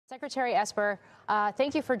Secretary Esper,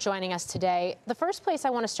 thank you for joining us today. The first place I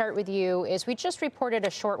want to start with you is we just reported a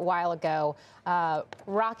short while ago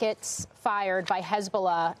rockets fired by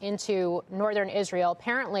Hezbollah into northern Israel,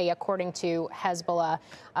 apparently, according to Hezbollah,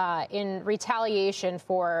 in retaliation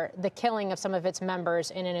for the killing of some of its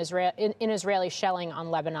members in Israeli shelling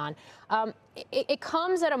on Lebanon. It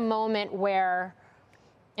comes at a moment where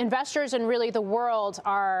investors and really the world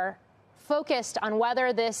are focused on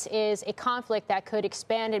whether this is a conflict that could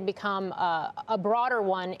expand and become a broader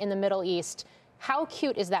one in the Middle East. How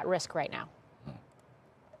acute is that risk right now?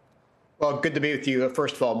 Well, good to be with you,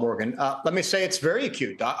 first of all, Morgan. Let me say it's very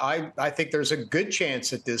acute. I think there's a good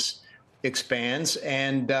chance that this expands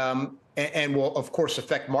and will, of course,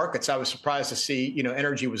 affect markets. I was surprised to see,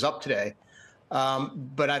 energy was up today.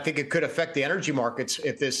 But I think it could affect the energy markets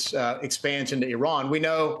if this expands into Iran. We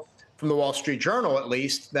know from the Wall Street Journal, at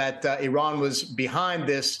least, that Iran was behind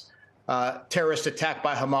this terrorist attack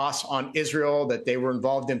by Hamas on Israel, that they were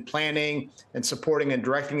involved in planning and supporting and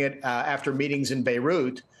directing it after meetings in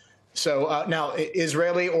Beirut. So now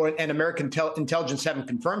Israeli and American intelligence haven't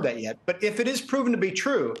confirmed that yet. But if it is proven to be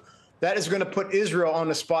true, that is going to put Israel on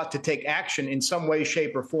the spot to take action in some way,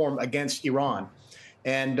 shape, or form against Iran.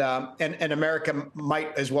 And America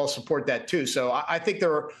might as well support that, too. So I think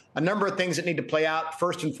there are a number of things that need to play out.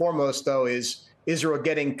 First and foremost, though, is Israel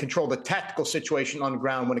getting control of the tactical situation on the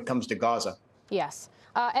ground when it comes to Gaza. Yes.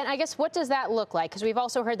 And I guess what does that look like? Because we've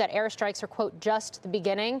also heard that airstrikes are, quote, just the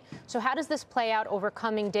beginning. So how does this play out over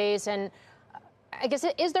coming days? And I guess,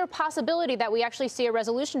 is there a possibility that we actually see a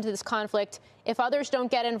resolution to this conflict if others don't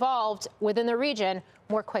get involved within the region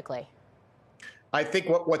more quickly? I think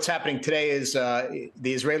what's happening today is the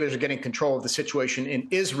Israelis are getting control of the situation in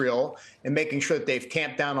Israel and making sure that they've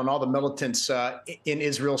camped down on all the militants in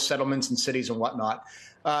Israel's settlements and cities and whatnot.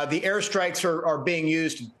 The airstrikes are being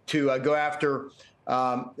used to go after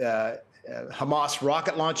Hamas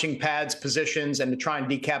rocket launching pads, positions, and to try and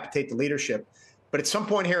decapitate the leadership. But at some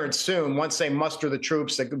point here and soon, once they muster the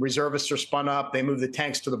troops, the reservists are spun up, they move the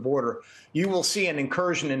tanks to the border, you will see an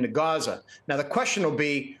incursion into Gaza. Now, the question will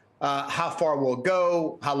be, how far will it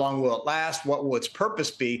go? How long will it last? What will its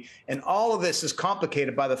purpose be? And all of this is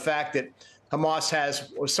complicated by the fact that Hamas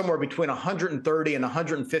has somewhere between 130 and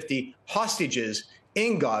 150 hostages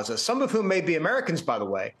in Gaza, some of whom may be Americans, by the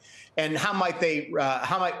way. And how might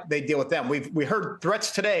they deal with them? We heard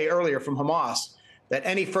threats today earlier from Hamas that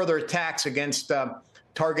any further attacks against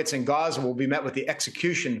targets in Gaza will be met with the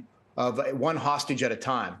execution of one hostage at a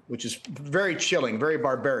time, which is very chilling, very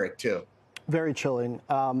barbaric, too. Very chilling.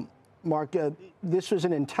 Mark, this was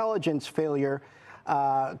an intelligence failure.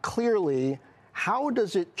 Clearly, how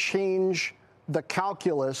does it change the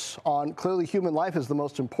calculus on, clearly human life is the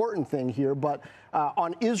most important thing here, but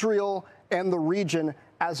on Israel and the region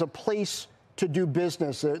as a place to do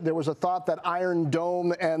business? There was a thought that Iron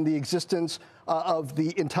Dome and the existence of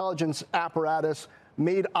the intelligence apparatus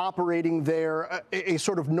made operating there a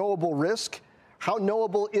sort of knowable risk. How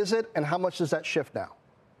knowable is it, and how much does that shift now?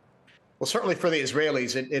 Well, certainly for the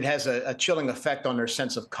Israelis, it has a chilling effect on their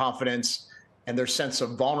sense of confidence and their sense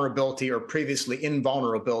of vulnerability or previously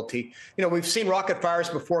invulnerability. We've seen rocket fires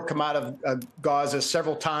before come out of Gaza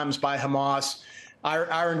several times by Hamas.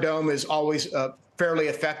 Iron Dome is always fairly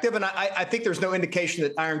effective, and I think there's no indication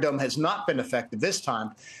that Iron Dome has not been effective this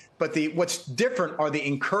time. But what's different are the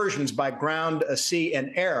incursions by ground, sea,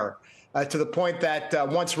 and air, to the point that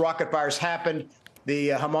once rocket fires happened, the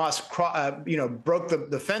Hamas, broke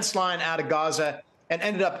the fence line out of Gaza and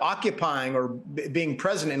ended up occupying or being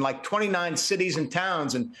present in like 29 cities and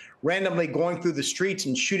towns and randomly going through the streets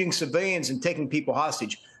and shooting civilians and taking people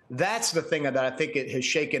hostage. That's the thing that I think it has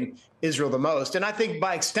shaken Israel the most. And I think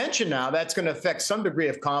by extension now, that's going to affect some degree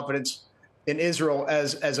of confidence in Israel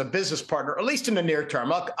as a business partner, at least in the near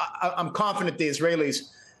term. I'm confident the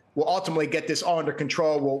Israelis will ultimately get this all under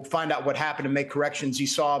control. We'll find out what happened and make corrections. You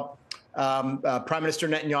saw Prime Minister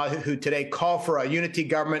Netanyahu, who today called for a unity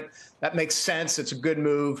government. That makes sense. It's a good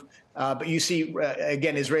move. But you see,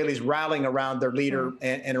 again, Israelis rallying around their leader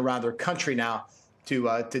and around their country now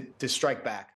to strike back.